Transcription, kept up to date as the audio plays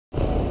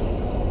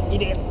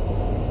Init!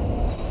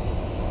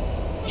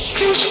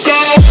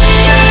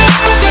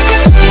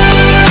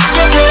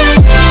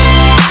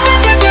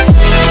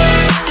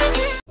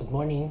 Good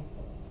morning.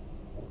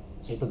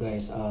 So ito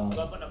guys,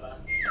 Baba na ba?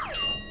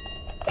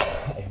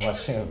 I'm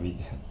watching a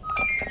video.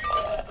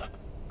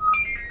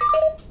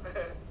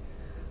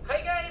 Hi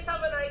guys!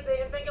 Have a nice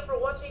day and thank you for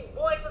watching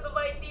Buhay sa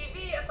Buhay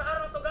TV! At sa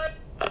araw to guys!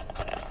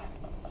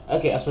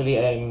 okay, actually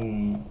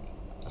I'm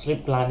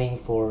planning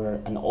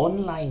for an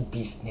online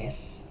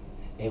business.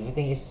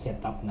 Everything is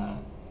set up na.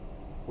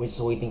 We're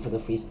just waiting for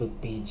the Facebook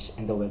page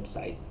and the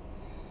website.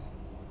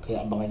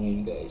 Kaya abangan nyo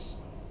yun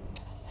guys.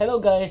 Hello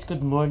guys,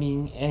 good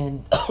morning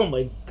and oh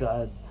my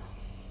god.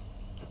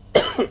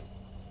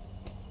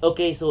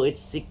 Okay, so it's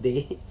sick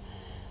day.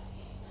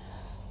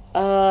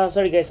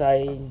 Sorry guys,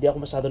 hindi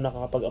ako masyado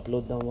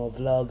nakakapag-upload ng mga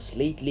vlogs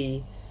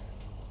lately.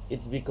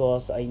 It's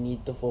because I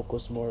need to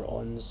focus more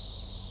on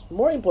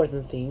more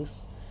important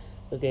things.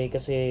 Okay,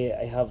 kasi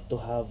I have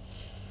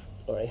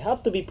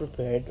to be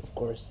prepared, of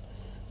course,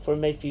 for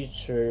my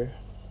future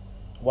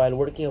while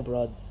working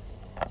abroad.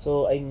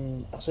 So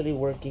I'm actually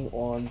working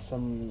on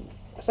some,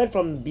 aside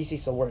from busy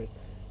sa work,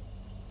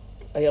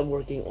 I am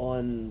working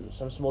on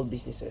some small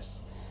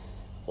businesses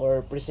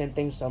or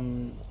presenting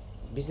some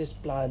business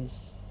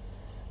plans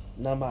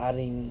na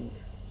maaring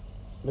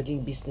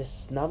maging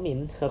business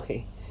namin,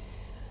 okay,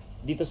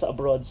 dito sa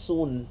abroad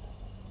soon.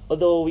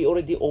 Although we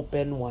already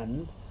open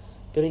one,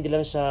 pero hindi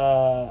lang siya,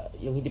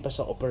 hindi pa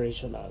siya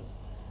operational.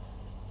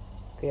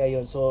 Kaya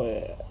yun, so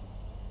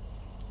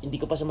hindi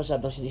ko pa siya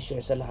masyadong sinishare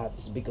sa lahat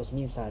is because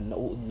minsan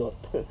nauudlot.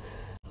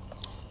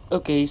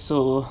 Okay,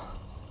 so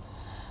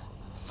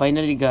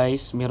finally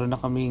guys, meron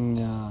na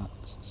kaming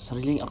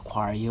sariling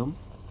aquarium.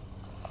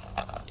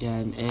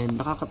 Yan,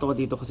 and nakakatawa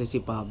dito kasi si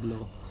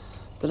Pablo.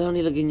 Talagang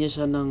nilagyan niya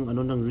siya ng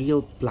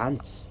real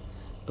plants.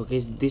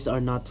 Okay, these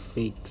are not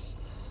fakes.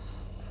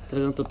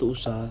 Talagang totoo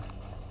siya.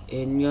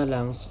 And nga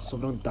lang,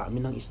 sobrang dami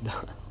ng isda.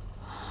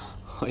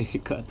 Oh my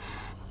god.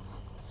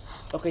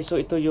 Okay,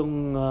 so ito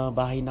yung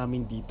bahay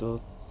namin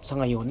dito sa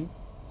ngayon.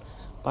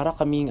 Para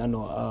kaming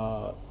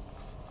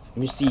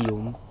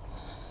museum.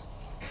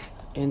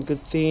 And good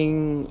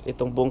thing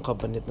itong buong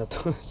cabinet na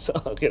to sa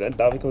akin, ang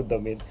dami kong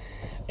damit.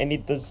 I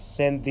need to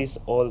send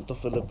this all to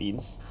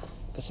Philippines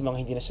kasi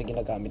mga hindi na siya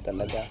ginagamit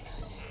talaga.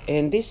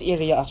 And this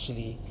area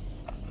actually,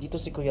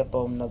 dito si Kuya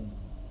Tom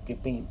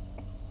nag-paint.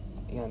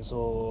 Yan,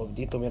 so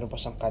dito meron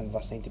pa siyang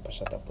canvas na hindi pa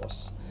siya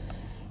tapos.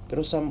 Pero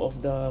some of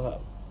the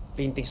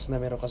paintings na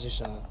meron kasi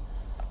siya,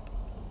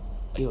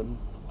 ayun,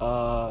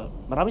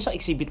 marami siyang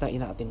exhibit na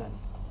inaatinan.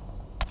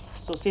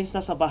 So since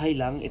nasa bahay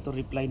lang, ito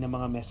reply ng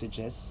mga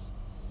messages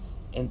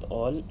and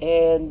all.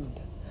 And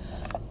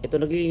ito,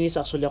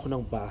 naglilinis actually ako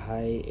ng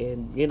bahay.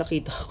 And ngayon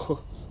nakita ko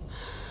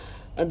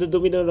ang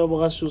dudumi na ng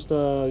mga shoes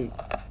na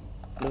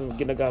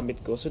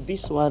ginagamit ko. So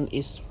this one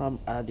is from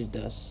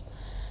Adidas.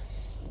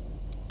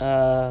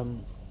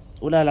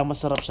 Wala lang,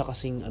 masarap siya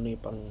kasing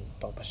pang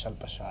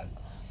pasyal-pasyal.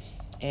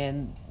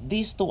 And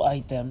these two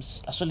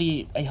items,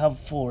 actually I have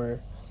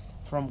 4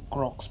 from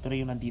Crocs, pero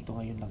yung nandito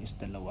ngayon lang is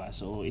 2.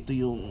 So ito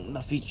yung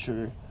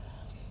na-feature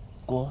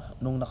ko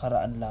nung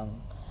nakaraan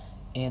lang.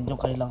 And yung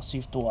kanilang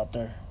Swift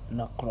Water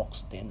na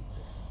Crocs din.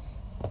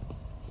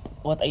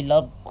 What I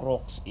love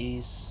Crocs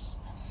is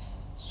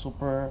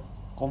super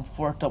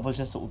comfortable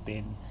siya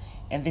suotin.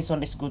 And this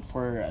one is good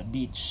for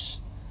beach.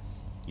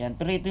 Yan,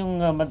 pero ito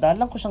yung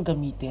madalang ko siyang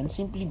gamitin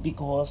simply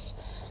because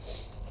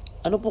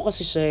po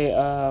kasi siya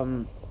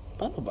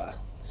paano ba?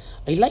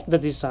 I like the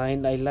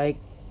design, I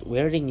like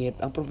wearing it.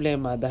 Ang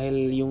problema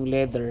dahil yung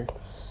leather,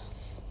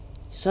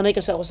 sanay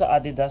kasi ako sa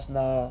Adidas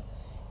na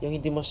yung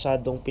hindi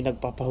masyadong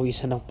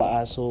pinagpapawisan ng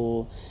paa.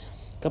 So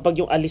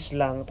kapag yung alis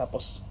lang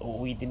tapos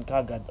uuwi din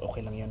kagad, okay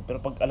lang yan. Pero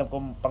pag alam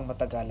ko pang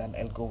matagalan,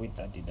 I'll go with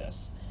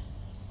Adidas.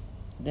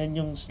 Then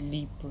yung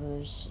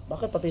slippers,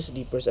 bakit pati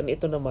slippers? And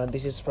ito naman,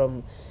 this is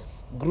from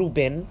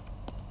Gruben.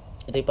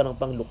 Ito yung parang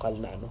pang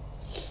lokal na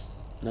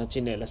na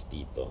chinelas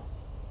dito.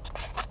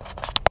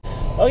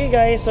 Okay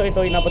guys, so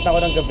ito, inabot na ako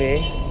ng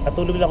gabi.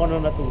 Natulog lang ako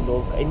nung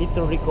natulog. I need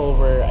to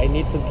recover. I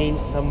need to gain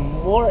some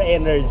more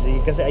energy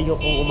kasi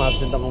ayokong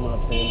umabsent.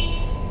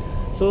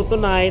 So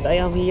tonight, I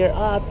am here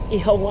at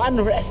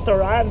Ihawan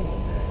Restaurant.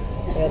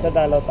 Kaya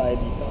dadalaw tayo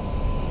dito.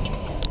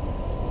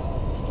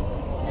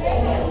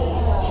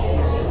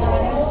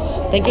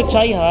 Thank you,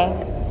 Chai, ha?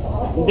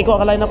 Hindi ko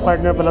akalain na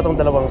partner pala tong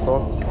dalawang to.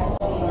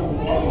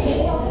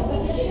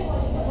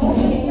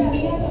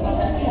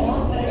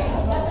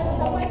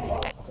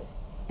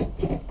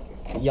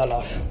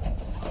 Yala.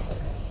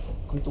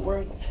 Going to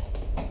work.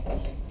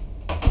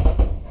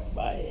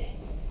 Bye.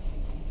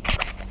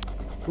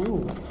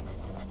 Ooh.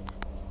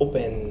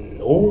 Open.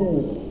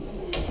 Oh.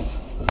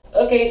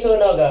 Okay, so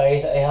now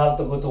guys, I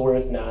have to go to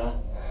work na.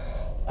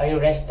 I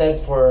rested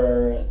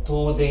for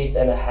 2 days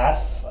and a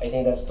half. I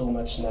think that's too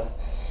much na.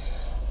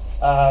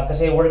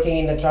 Kasi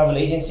working in a travel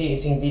agency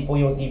is hindi po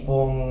yung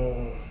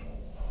tipong,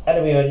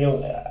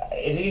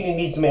 it really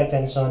needs my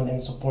attention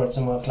and support sa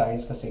mga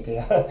clients kasi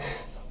kaya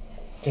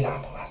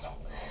kailangan pumasok.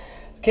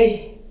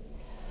 Okay.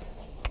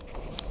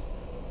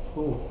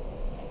 Ooh.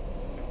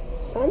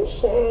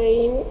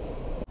 Sunshine!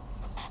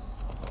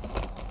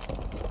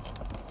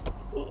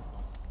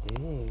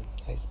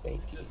 Nice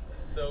painting. Just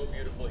so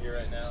beautiful here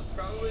right now.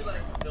 Probably like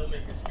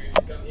filmmaker's dream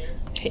to come here.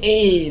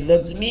 Hey,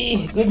 that's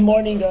me! Good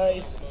morning,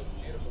 guys! The most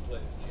beautiful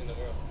place in the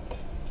world.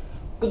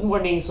 Good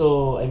morning.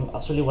 So I'm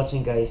actually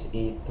watching, guys,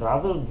 a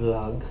travel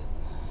vlog.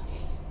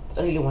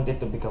 I really wanted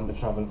to become a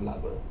travel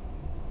vlogger.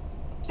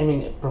 I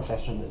mean,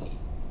 professionally.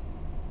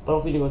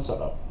 Parang feeling ko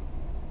sarap.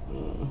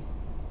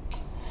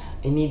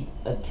 I need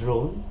a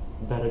drone,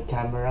 better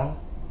camera,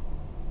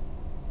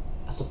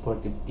 a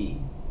supportive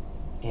team,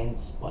 and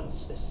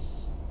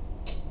sponsors.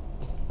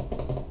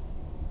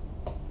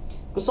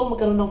 Gusto ko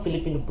magkaroon ng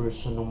Filipino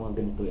version ng mga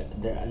ganito yan.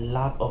 There are a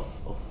lot of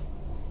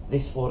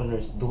these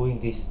foreigners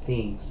doing these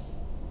things.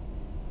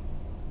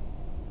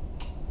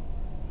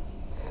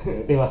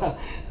 Diba?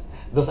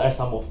 Those are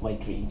some of my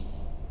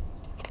dreams.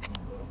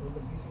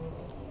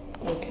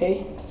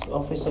 Okay, so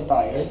office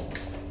attire.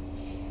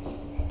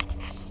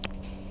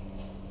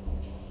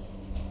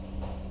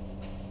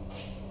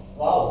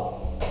 Wow!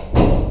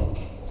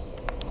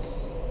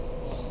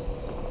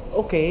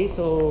 Okay,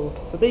 so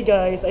today,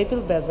 guys, I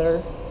feel better.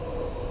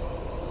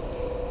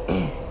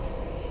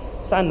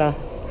 Sana.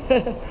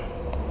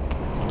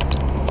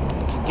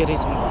 Get it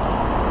some.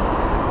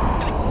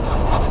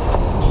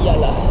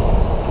 Yala.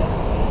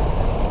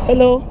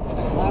 Hello.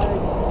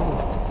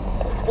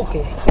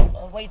 Okay.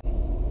 Wait.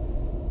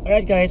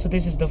 Alright, guys, so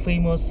this is the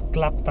famous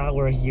clock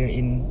tower here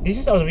in... This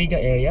is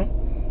Alriga area?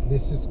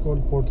 This is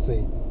called Port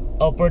Said.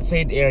 Oh, Port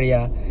Said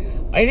area.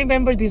 I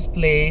remember this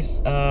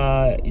place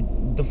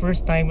the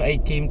first time I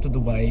came to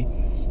Dubai.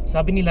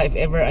 Sabi nila, if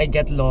ever I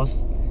get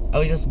lost, I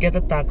will just get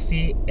a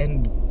taxi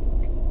and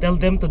tell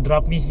them to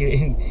drop me here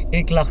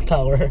in Clock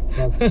Tower.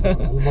 Al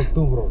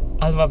Maktoum Road.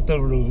 Al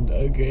Maktoum Road.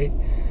 Okay.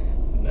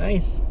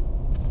 Nice.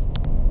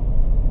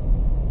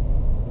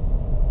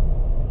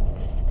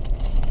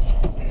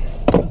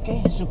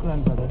 Okay,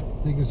 shukran, brother.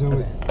 Thank you so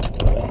much.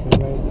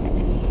 Bye-bye.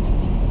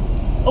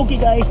 Okay,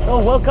 guys, so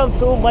welcome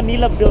to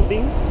Manila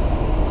building.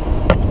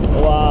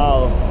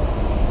 Wow.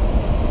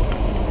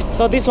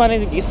 So this one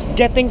is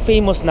getting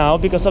famous now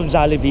because of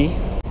Jollibee.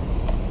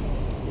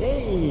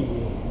 Yay!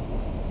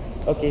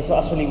 Okay, so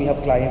actually we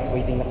have clients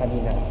waiting na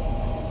kanina.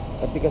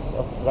 But because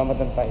of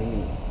Ramadan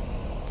timing,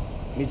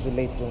 medyo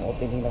late yung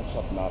opening ng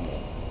shop namin.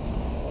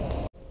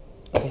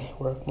 Okay,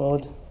 work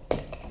mode.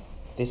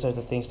 These are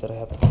the things that I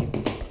have to keep.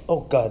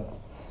 Oh God!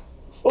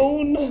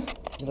 Phone!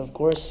 And of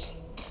course,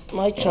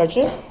 my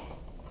charger.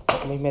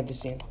 My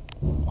medicine.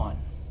 On.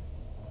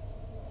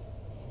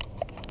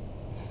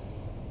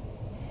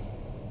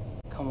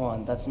 Come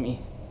on, that's me.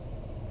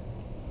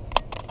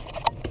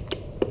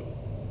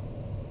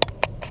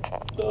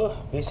 Oh,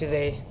 busy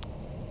day.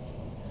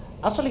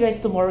 Actually, guys,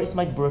 tomorrow is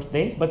my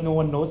birthday, but no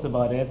one knows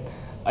about it.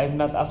 I'm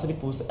not actually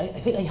posting. I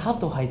think I have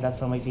to hide that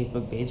from my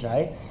Facebook page,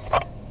 right?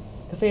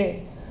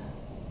 Kasi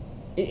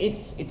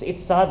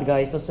it's sad,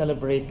 guys, to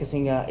celebrate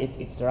kasi nga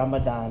it's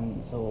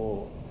Ramadan,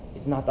 so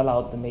it's not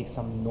allowed to make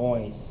some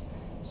noise.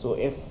 So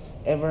if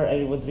ever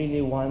I would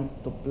really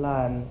want to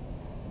plan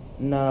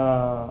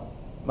na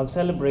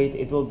mag-celebrate,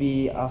 it will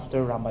be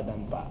after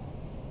Ramadan pa.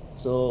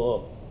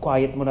 So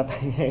quiet muna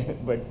tayo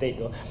ngayon, birthday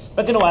ko.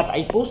 But you know what?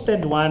 I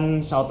posted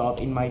one shoutout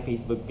in my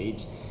Facebook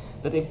page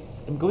that if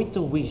I'm going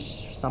to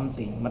wish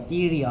something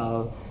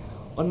material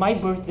on my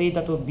birthday,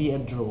 that would be a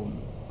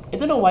drone. I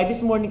don't know why. This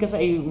morning kasi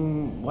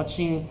I'm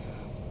watching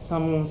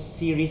some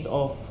series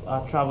of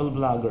travel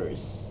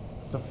bloggers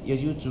sa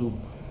YouTube.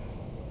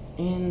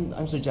 And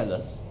I'm so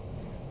jealous.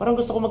 Parang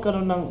gusto ko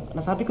magkaroon ng...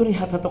 Nasabi ko na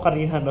yata to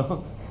kanina,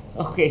 no?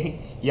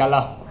 Okay.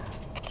 Yala.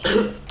 1,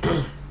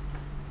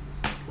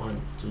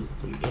 2,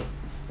 3, 8.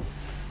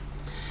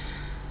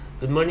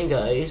 Good morning,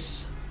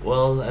 guys.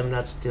 Well, I'm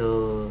not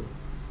still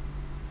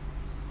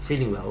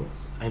feeling well.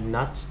 I am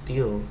not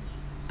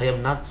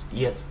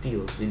yet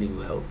still feeling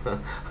well.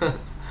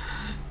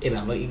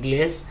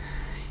 Mag-Ingles.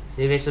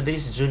 Anyway, so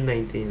this is June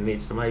 19.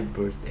 It's my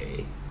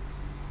birthday.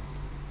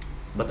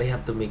 But I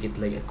have to make it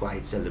like a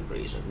quiet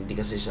celebration. Hindi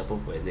kasi siya po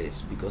pwede.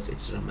 It's because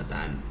it's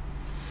Ramadan.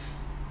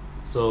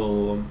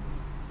 So,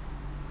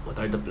 what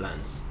are the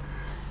plans?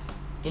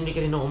 Hindi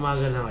kanina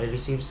umaga lang, I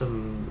received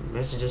some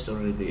messages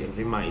already and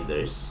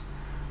reminders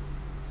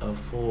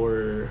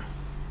for...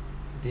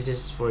 This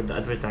is for the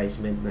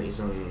advertisement ng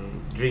isang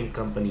drink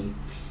company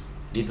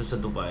dito sa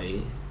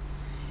Dubai.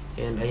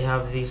 And I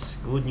have this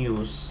good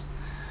news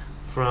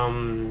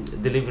from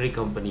delivery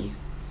company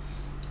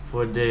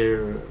for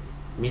their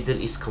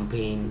Middle East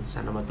campaign.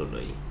 Sana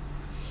matuloy.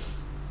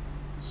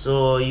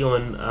 So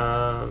yun,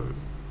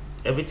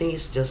 everything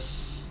is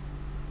just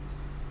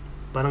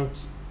parang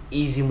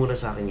easy muna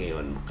sa akin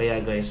ngayon. Kaya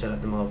guys, sa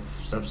lahat ng mga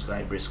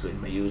subscribers ko in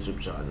my YouTube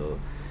channel,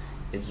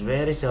 it's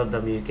very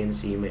seldom you can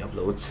see my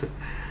uploads.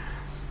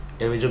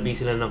 And medyo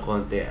busy lang ng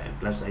konti,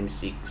 plus I'm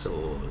sick,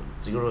 so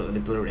siguro a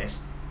little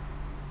rest.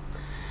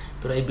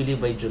 Pero I believe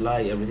by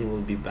July, everything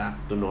will be back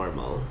to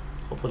normal.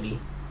 Hopefully.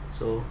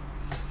 So,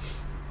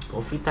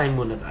 free time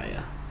muna tayo.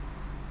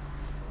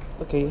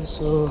 Okay,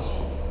 so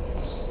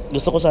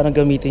Gusto ko sana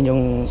gamitin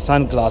yung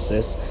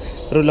sunglasses.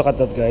 Pero look at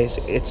that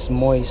guys, it's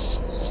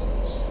moist.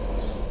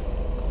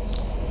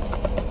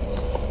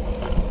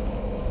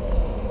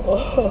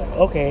 Oh,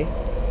 okay.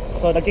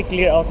 So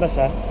nagki-clear out na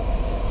siya.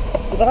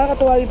 So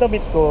nakakatuwa yung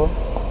damit ko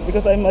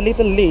because I'm a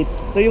little late.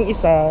 So yung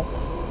isa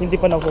hindi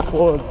pa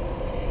na-fold.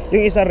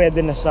 Yung isa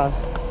ready na siya.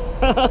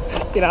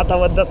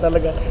 Tinatawad na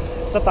talaga.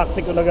 Sa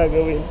taxi ko na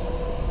gagawin.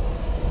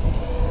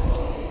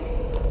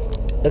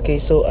 Okay,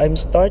 so I'm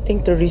starting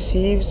to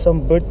receive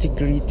some birthday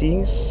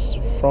greetings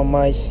from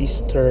my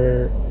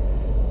sister.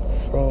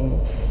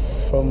 From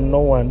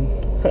no one.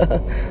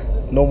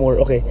 No more.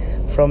 Okay.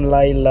 From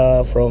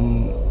Laila,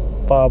 from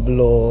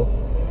Pablo.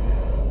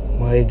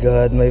 My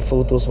God, my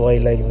photos, why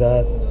like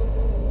that?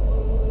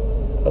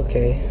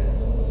 Okay.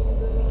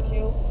 Thank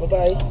you.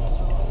 Bye-bye.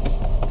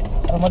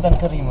 Ramadan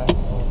Karima.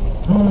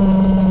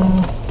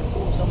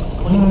 Someone's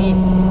calling me.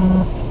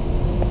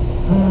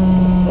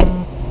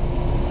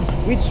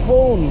 Which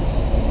phone?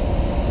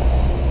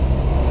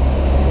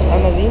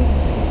 Annalyn?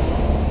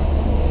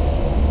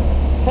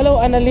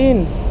 Hello,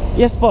 Annalyn.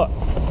 Yes po.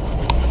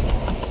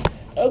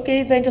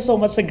 Okay, thank you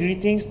so much sa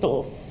greetings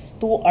to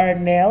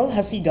Arnel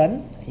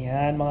Hasigan.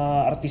 Ayan, mga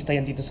artista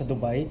yan dito sa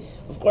Dubai.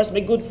 Of course,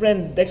 my good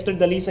friend Dexter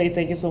Dalisay,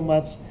 thank you so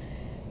much.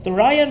 To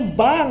Ryan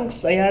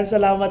Banks. Ayan,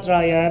 salamat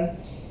Ryan.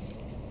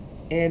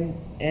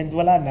 And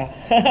wala na.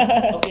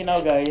 Okay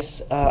now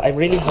guys,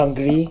 I'm really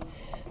hungry.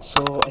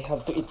 So I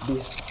have to eat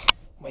this.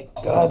 My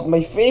God,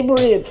 my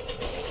favorite!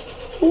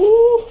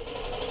 Woo!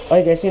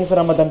 Okay guys, since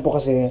Ramadan po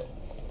kasi,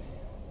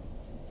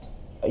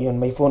 ayun,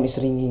 my phone is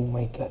ringing.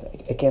 My God,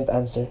 I can't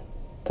answer.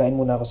 Kain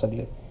muna ako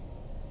saglit.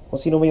 Kung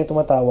sino man yung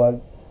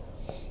tumatawag.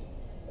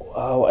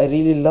 Wow, I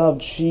really love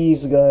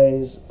cheese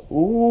guys.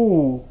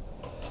 Ooh!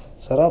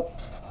 Sarap.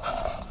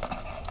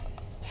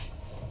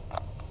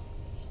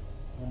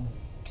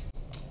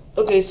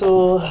 Okay,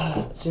 so,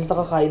 since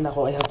nakakain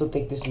ako, I have to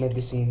take these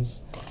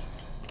medicines.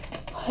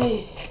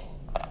 Ay.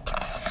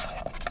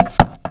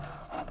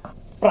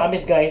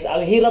 Promise guys,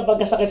 ang hirap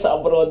magkasakit sa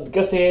abroad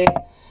kasi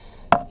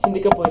hindi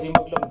ka pwede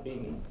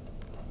maglambing.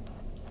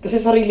 Kasi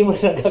sarili mo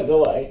na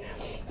nagagawa eh.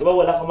 Diba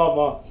wala ka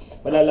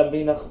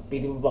malalambing na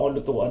pwede mo ba akong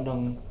lutuan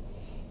ng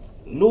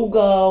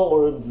lugaw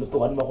or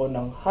lutuan mo ako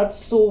ng hot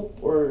soup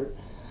or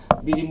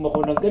bili mo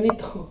ako ng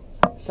ganito.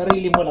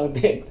 Sarili mo lang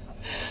din.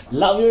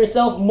 Love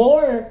yourself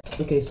more!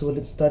 Okay, so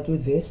let's start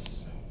with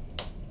this.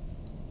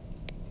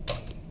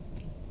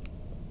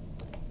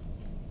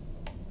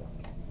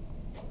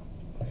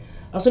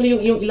 Actually,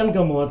 yung ilang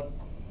gamot,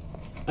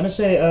 ano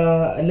siya,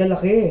 ang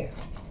lalaki.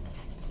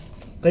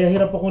 Kaya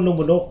hirap akong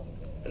lumunok.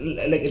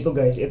 Like ito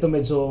guys, ito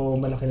medyo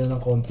malaki na ng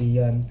konti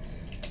yan.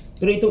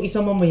 Pero itong isa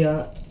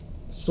mamaya,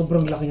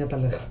 sobrang laki niya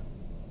talaga.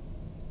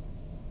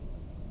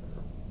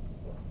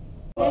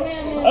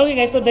 Okay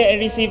guys, today I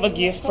received a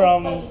gift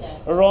from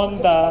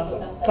Rhonda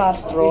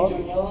Castro.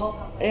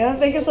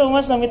 Ayan, thank you so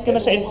much. Na-meet ko na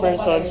siya in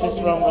person.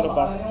 She's from ano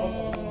ba?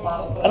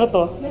 Ano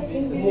to?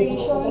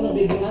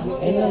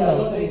 Ayun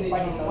lang.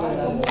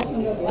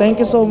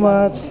 Thank you so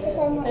much.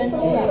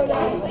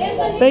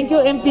 Thank you,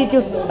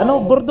 MPQs.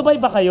 Ano, Bordubay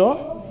ba kayo?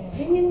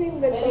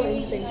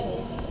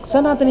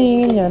 Saan natin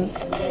hihingin yan?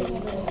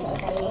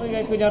 Okay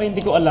guys, kunyari hindi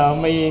ko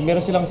alam,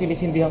 meron silang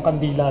sinisindihang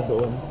kandila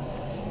doon.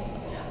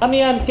 Ano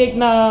yan? Cake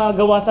na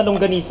gawa sa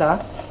longganisa?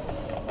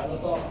 Ano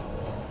to?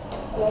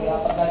 Kaya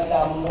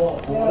pagkalilaan mo,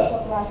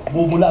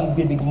 bubula ang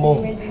bibig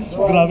mo.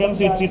 Grabe, ang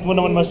sweet-sweet mo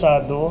naman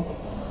masyado.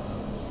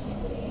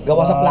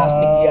 Gawa sa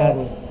plastic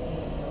yan.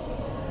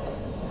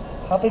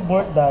 Happy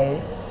birthday.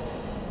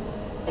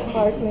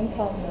 Sparkling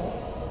color.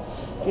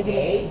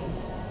 Okay.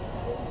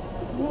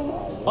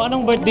 O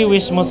anong birthday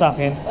wish mo sa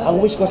akin? Ang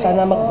wish ko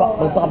sana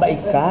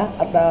magpakabait ka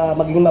at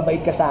maging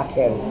mabait ka sa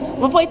akin.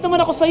 Mabait naman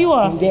ako sa'yo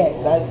ah. Hindi,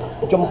 dahil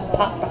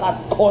jumpakta ka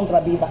at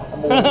kontrabida ka sa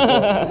buhay ko.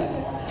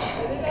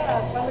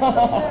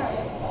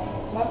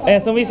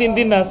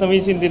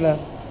 Sumisindi na.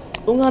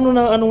 O nga,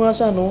 ano nga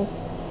siya, no?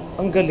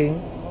 Ang galing.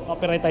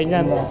 Copyright tayo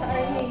niyan.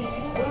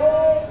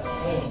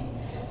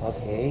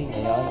 Okay,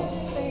 ayan.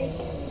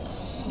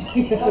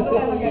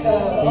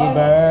 Happy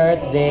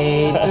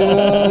birthday to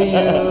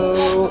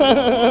you.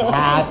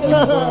 Happy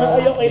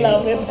Ayaw kay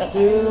Lapit.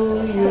 to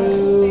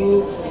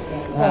you.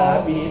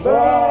 Happy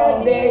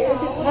birthday.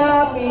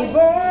 Happy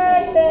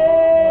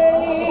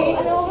birthday.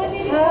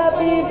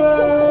 Happy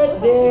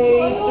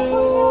birthday to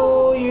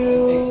you.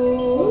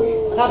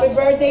 Happy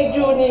birthday,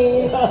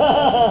 Junie.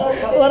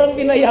 Parang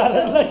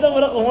pinayaran lang siya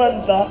para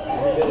kumanta.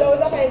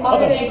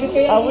 Okay, exit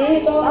kayo wish?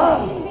 dito.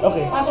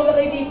 Okay. Pasok na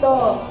kayo dito.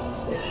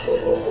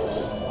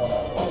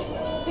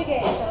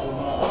 Sige, ito.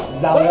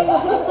 Dami.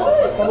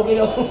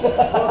 Kabukilo.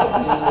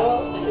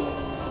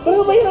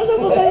 Pero mahirap siya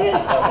patayin.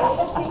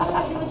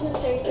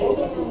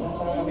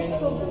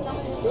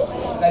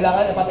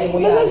 Kailangan napatay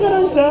mo yan. Talaga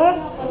lang siya.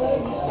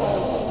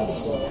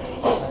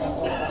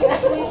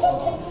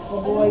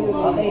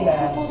 Okay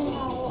na.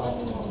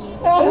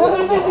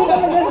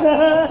 Talaga siya.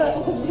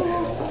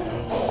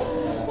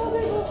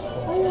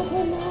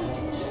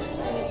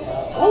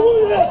 Oh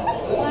my God.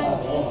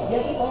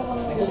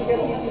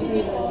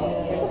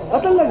 Ah,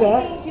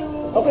 talaga?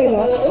 Okay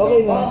na?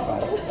 Okay na?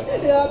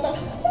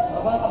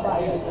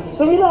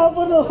 Tumila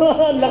po no.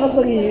 Ang lakas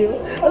ng iyo.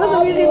 Ano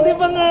sumisindi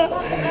pa nga?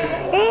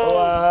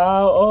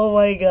 Wow, oh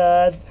my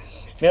God.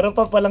 Meron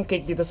pa palang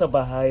cake dito sa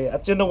bahay.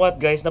 At you know what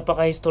guys,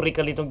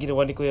 napaka-historical itong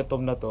ginawa ni Kuya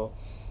Tom na to.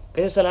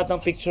 Kasi sa lahat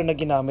ng picture na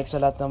ginamit,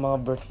 sa lahat ng mga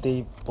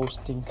birthday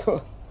posting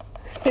ko.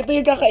 Ito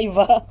yung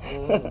kakaiba.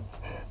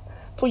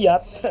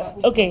 Puyat.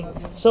 Okay,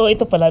 so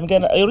ito pala.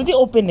 I already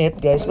opened it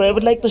guys, but I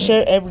would like to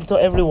share to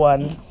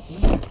everyone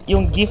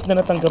yung gift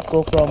na natanggap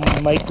ko from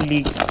my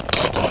colleagues.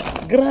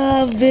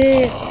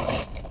 Grabe!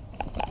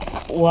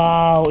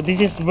 Wow,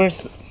 this is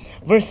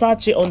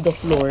Versace on the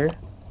floor.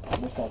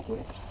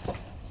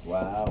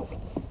 Wow.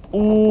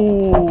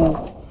 Ooh.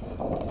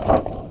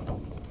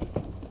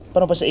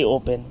 Paano pa siya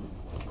i-open?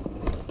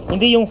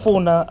 Hindi yung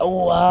phone na.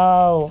 Oh,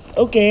 wow.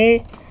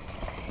 Okay.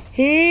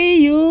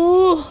 Hey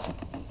you.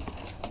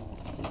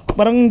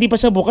 Parang hindi pa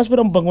siya bukas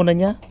pero ang bango na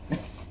niya.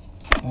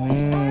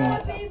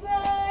 Happy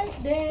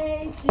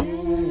birthday to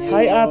you.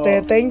 Hi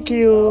ate, thank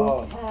you.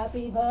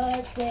 Happy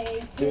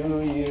birthday to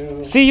To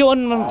you. See you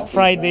on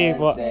Friday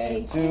po.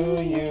 Birthday to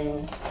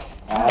you.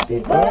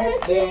 Happy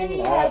birthday.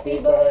 Happy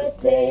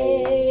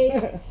birthday.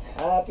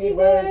 Happy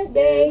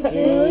birthday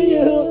to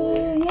you.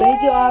 Thank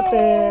you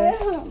ate.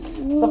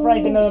 Sa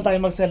Friday na lang tayo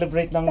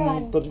mag-celebrate ng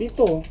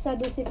dito. Sa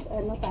dusit,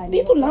 ano tayo?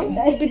 Dito lang,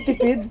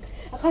 tipid-tipid.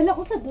 Akala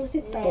ko sa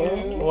dusit tayo.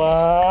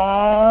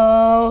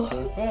 Wow.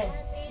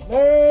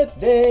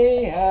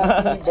 Birthday.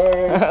 Happy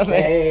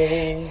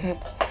birthday.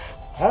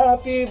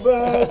 Happy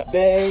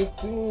birthday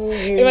to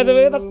you.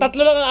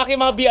 Tatlo lang ang aking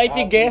mga VIP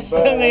guests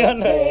ngayon.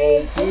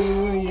 Birthday to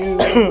you.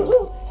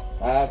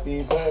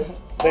 Happy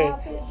birthday.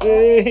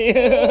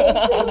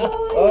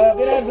 Oh,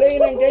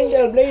 play ng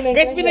candle, play ng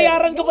Guys, candle.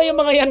 binayaran ko pa yung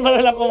mga yan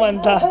para lang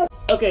kumanta.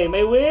 Okay,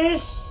 may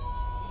wish.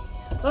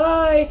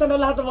 Hi,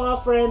 sana lahat ng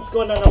mga friends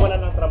ko na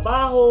nawalan ng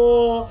trabaho,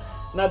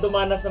 na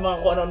dumanas ng mga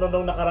kung ano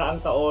nung nakaraang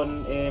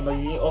taon,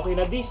 magiging okay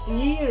na this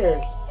year.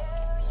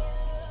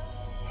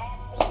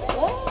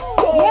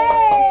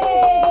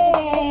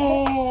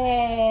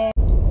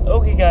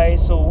 Okay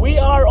guys, so we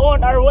are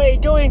on our way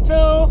going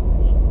to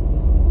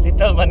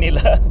Little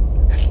Manila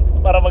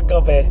para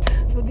magkape.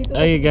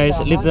 Okay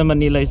guys, Little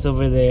Manila is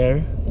over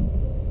there.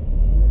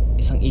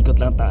 Isang ikot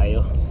lang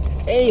tayo.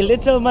 Hey,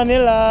 Little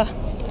Manila!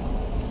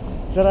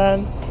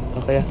 Saran?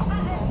 Okay.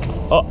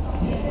 Oh.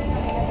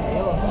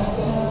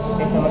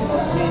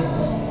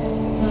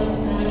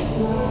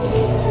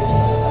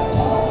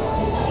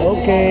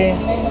 Okay.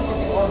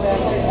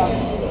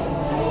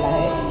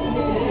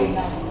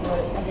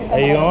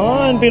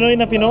 Ayun, Pinoy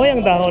na Pinoy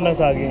ang dahon ng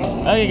saging.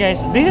 Okay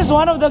guys, this is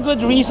one of the good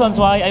reasons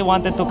why I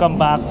wanted to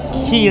come back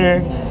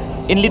here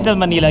in Little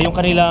Manila. Yung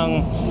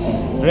kanilang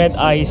red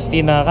iced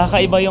tea na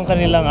kakaiba yung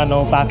kanilang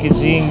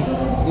packaging.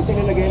 Dito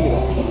nilagay di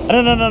ba?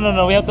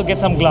 No. We have to get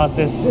some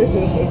glasses.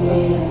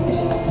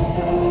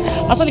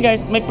 Actually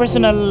guys, my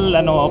personal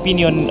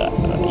opinion,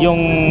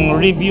 yung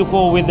review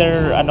ko with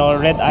their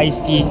red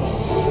iced tea.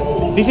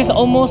 This is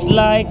almost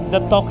like the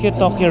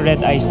Tokyo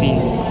red iced tea.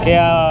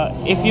 Kaya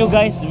if you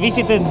guys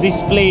visited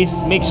this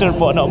place, make sure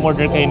po na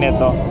umorder kayo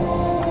nito.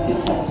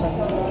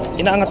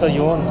 Inaangat to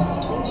yun.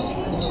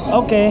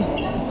 Okay.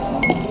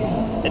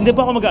 Hindi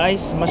pa ako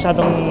mag-ice,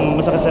 masyadong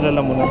masakit sa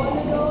lalamunan.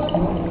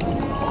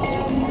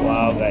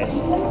 Wow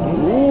guys.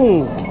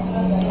 Ooh.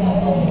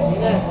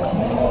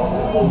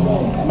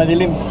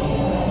 Madilim.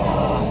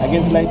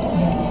 Against light.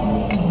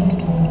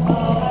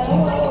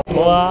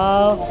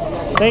 Wow.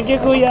 Thank you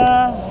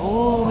kuya.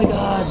 Oh my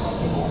god.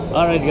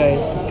 Alright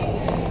guys.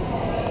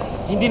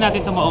 Hindi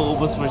natin ito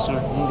mauubos for sure.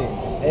 Hindi.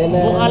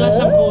 Mukha lang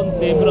siyang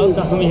konti pero ang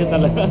dami niya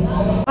talaga.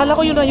 Akala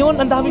ko yun na yun,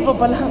 ang dami pa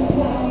pala.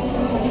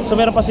 So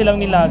meron pa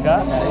silang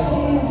nilaga.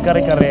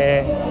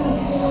 Kare-kare.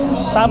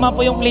 Tama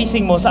po yung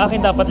placing mo, sa akin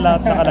dapat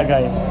lahat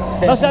nakalagay.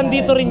 Tapos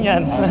andito rin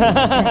yan.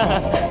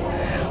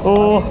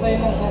 Oh.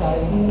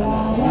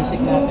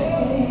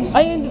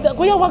 Ay, hindi.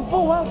 Kuya, wag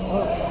po, wag.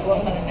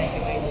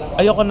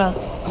 Ayoko na.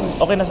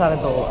 Okay na sa akin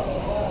to.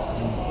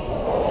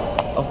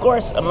 Of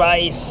course,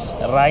 rice.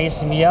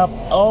 Rice me up.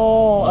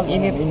 Oh, ang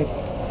init.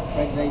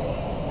 Fried rice.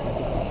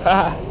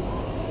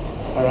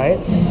 Alright.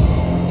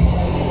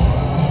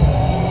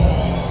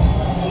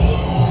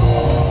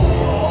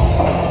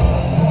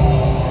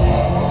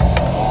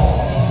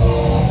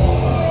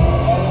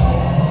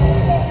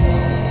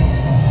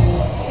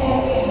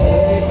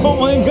 Oh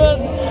my God!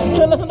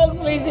 Talagang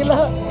nag-play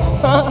sila.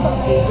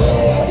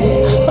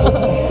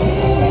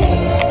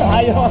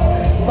 Ayaw.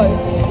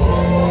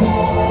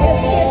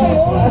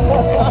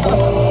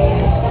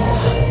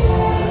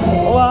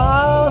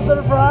 Wow!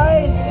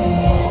 Surprise!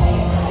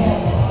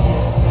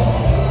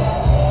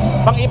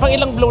 Pang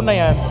ilang blow na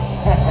yan.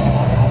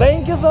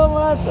 Thank you so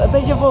much.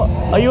 Thank you po.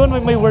 Ayun,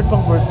 may word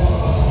pang word.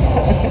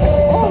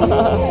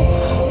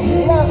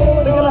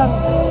 Teka lang.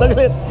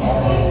 Saglit.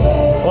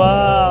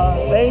 Wow.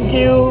 Thank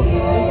you.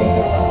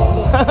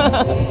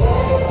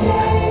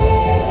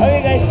 Okay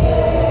guys.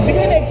 Hindi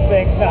ko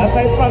na-expect na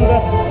aside from the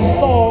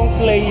song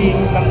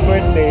playing ng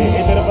birthday,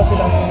 meron pa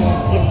silang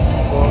gift.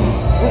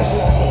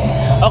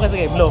 Okay,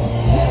 sige. Blow.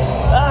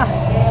 Ah!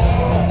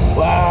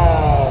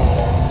 Wow!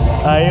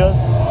 Ayos.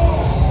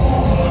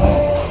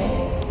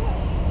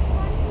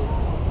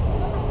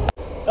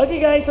 Okay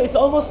guys, so it's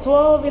almost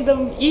 12 in the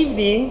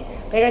evening.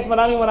 Kaya guys,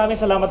 maraming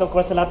salamat of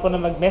course sa lahat po na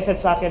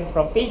mag-message sa akin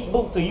from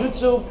Facebook to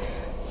YouTube.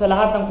 Sa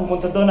lahat ng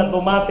pumunta doon at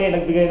bumate,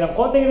 nagbigay ng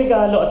konting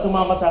regalo at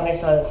sumama sa akin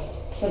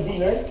sa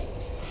dinner.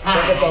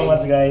 Thank you so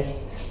much guys.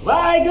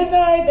 Bye, good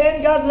night, and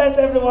God bless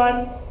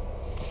everyone.